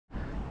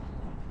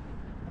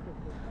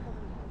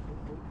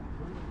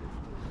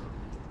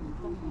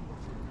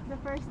The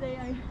first day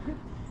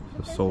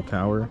The Seoul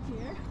Tower.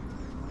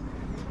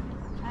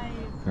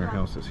 Our brought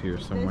house is here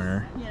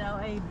somewhere. This, you know,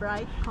 a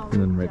bright colored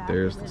And then right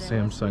there's the jacket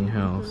Samsung that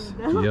I was house,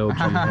 really the LG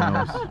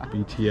house,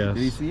 BTS.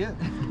 Did you see it?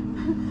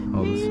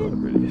 All the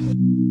celebrities.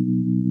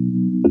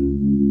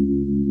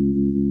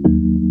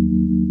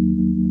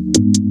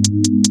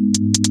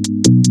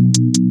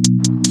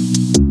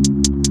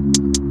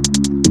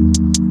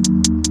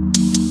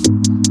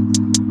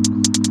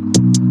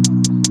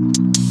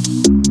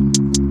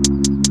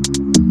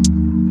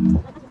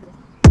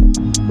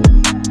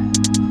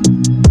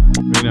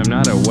 I'm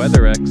not a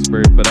weather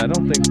expert, but I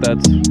don't think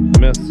that's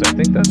mist. I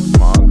think that's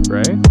smog,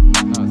 right?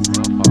 No, it's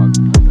still fog.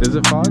 Is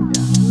it fog?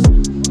 Yeah.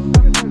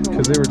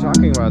 Because they were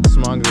talking about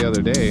smog the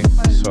other day,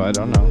 so I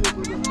don't know.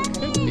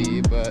 Could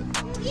be, but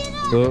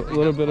A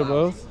little bit of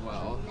both?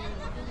 well,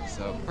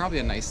 so probably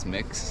a nice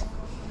mix.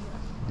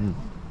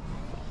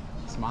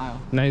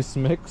 Smile. Nice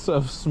mix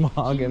of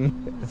smog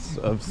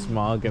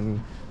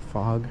and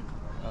fog.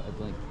 I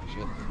blink.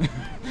 Shit.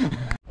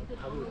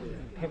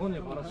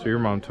 So your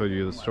mom told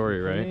you the story,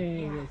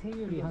 right?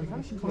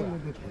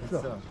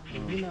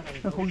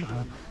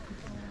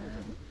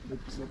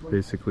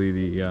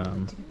 Basically,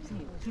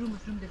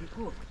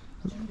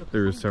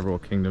 there were several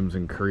kingdoms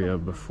in Korea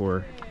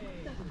before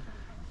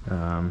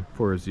it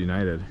was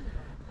united,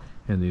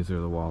 and these are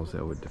the walls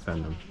that would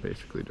defend them.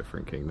 Basically,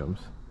 different kingdoms.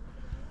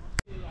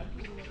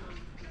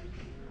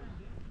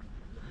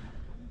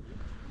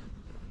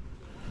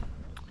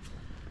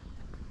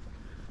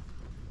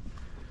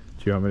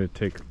 Do you want me to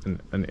take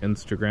an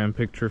Instagram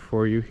picture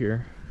for you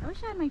here? I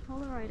wish I had my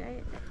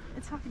Polaroid.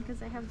 It's hard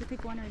because I have to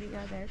pick one or the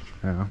other.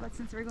 Yeah. But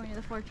since we're going to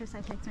the fortress, I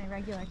picked my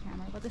regular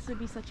camera. But this would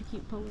be such a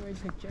cute Polaroid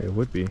picture. It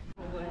would be.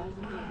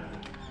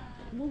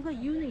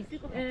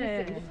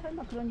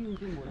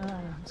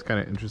 It's kind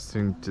of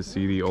interesting to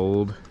see the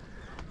old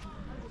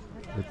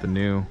with the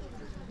new.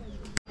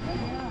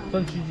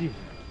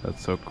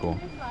 That's so cool.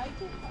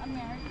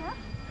 America?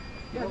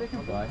 It's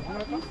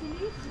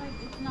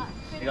not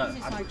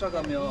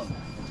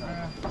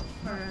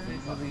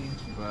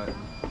but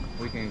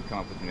we can come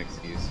up with an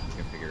excuse. We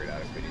can figure it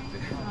out if we need to.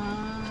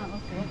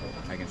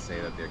 Okay. I can say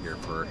that they're here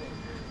for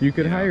You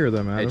could hire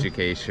them, Adam.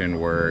 education,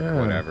 work, Yeah.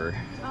 whatever.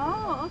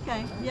 Oh,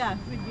 okay. Yeah,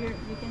 you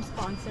can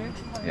sponsor.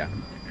 Yeah.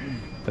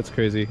 That's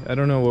crazy. I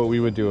don't know what we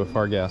would do if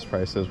our gas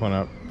prices went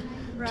up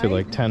to Right?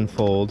 like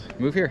tenfold.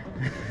 Move here.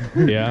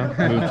 Yeah,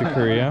 move to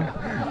Korea.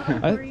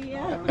 Korea.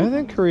 I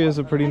think Korea is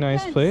a pretty I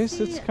nice can't place.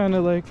 see It's it. kind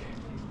of like,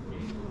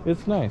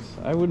 it's nice.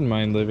 I wouldn't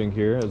mind living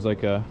here as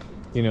like a,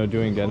 you know,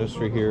 doing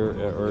dentistry here,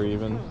 or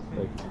even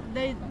like.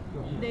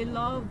 They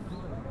love.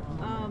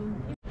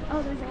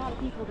 Oh, there's a lot of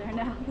people there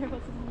now. There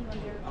wasn't anyone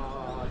there.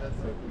 Oh, that's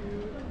so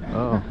cute.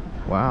 Oh,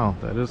 wow,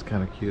 that is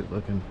kind of cute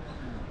looking.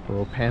 A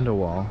little panda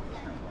wall.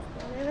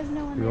 There was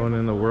no one We're there. going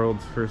in the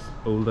world's first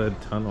OLED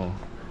tunnel.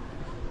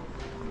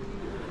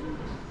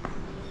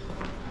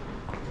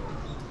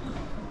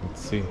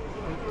 Let's see.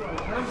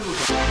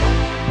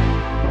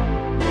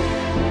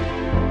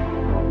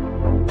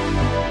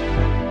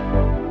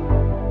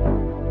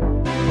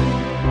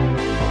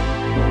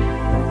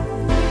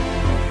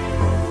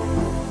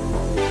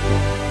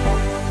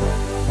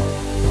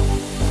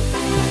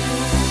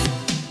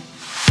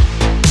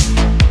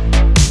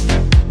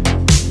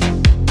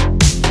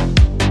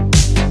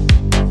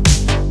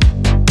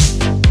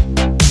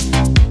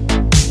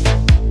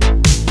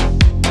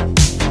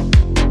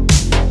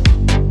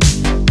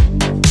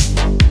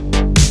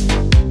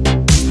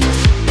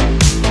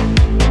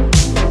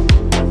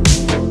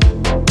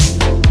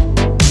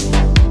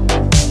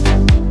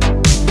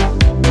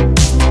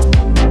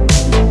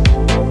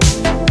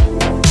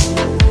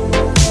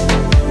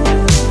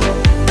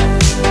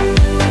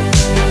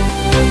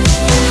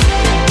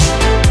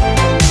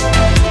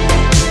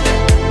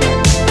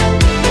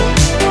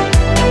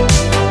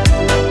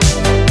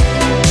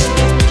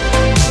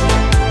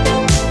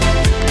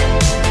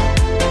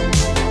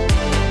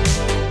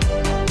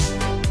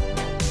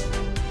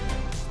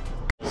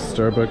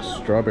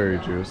 Starbucks strawberry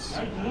juice.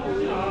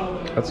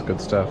 That's good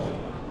stuff.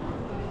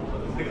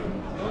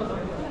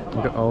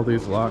 Look at all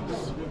these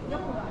locks.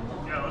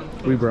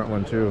 We brought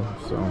one too,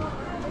 so.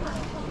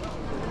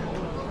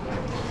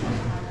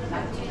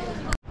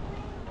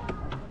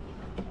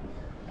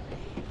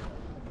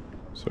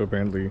 So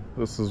apparently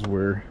this is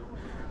where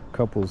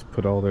couples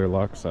put all their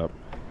locks up.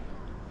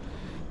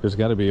 There's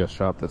got to be a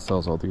shop that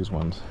sells all these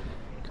ones,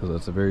 because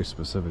it's a very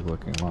specific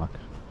looking lock.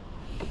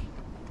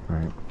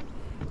 Right.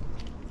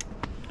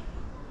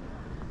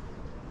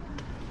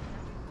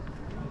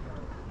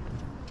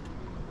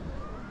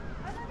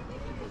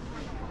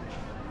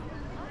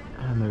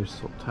 And there's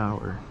Seoul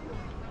Tower.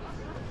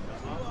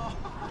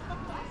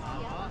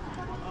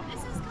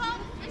 This is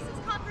called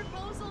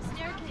proposal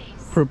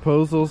staircase.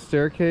 Proposal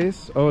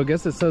staircase? Oh, I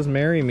guess it says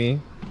marry me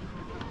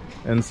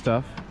and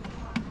stuff.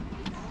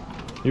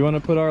 You want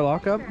to put our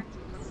lock up?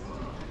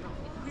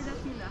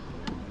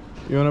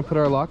 You want to put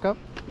our lock up?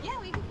 Yeah,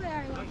 we can put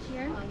our lock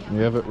here. You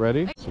have it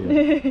ready? See it.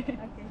 Okay,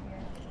 here.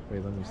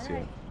 Wait, let me see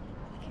it.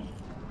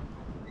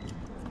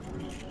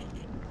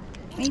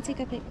 Let me take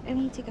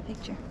a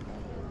picture.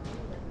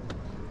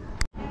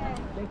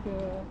 Thank you.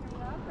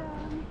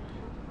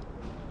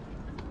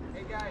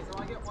 Hey guys, I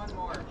want to get one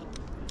more.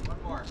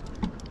 One more.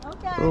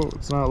 Okay. Oh,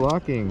 it's not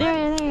locking.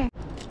 There.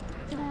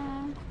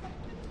 Ta-da.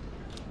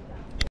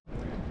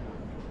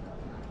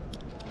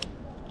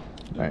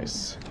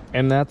 Nice.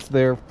 And that's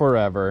there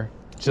forever.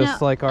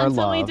 Just like our love.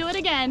 Until we do it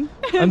again.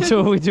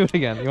 Until we do it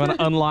again. You want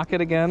to unlock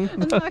it again?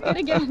 Unlock it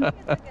again.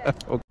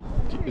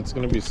 It's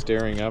going to be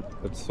staring up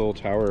at Seoul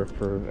Tower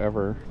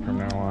forever from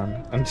now on.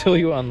 Until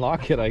you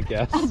unlock it, I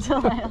guess.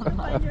 Until I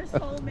unlock Your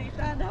soulmate,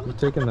 Adam. You've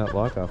taken that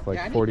lock off like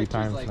Yeah, I need 40 pictures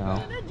times like now.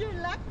 that. That's your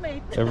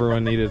luckmate.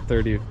 Everyone needed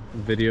 30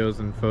 videos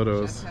and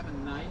photos. Just have a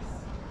nice.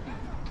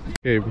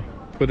 Okay,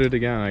 put it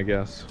again, I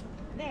guess.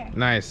 There.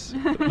 Nice.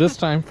 This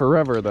time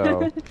forever,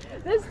 though.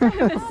 This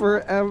time.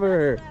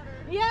 Forever.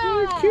 Yeah.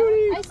 Oh,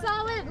 cutie. I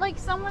saw it like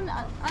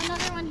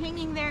another one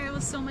hanging there. It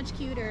was so much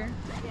cuter.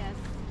 Yes.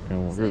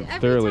 And So we've every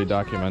thoroughly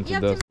time you documented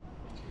have this.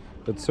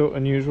 It's so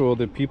unusual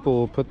that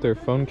people put their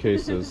phone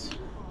cases.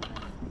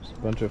 There's a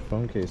bunch of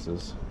phone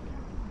cases.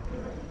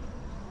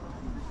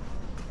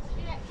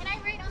 Can I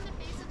write on the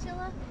face,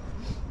 Attila?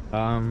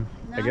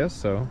 I No? guess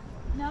so.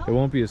 No. It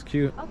won't be as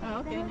cute Okay,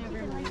 Okay, then I'll keep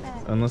it like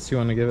that. unless you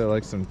want to give it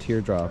like some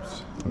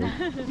teardrops,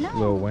 like No.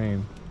 Lil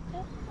Wayne.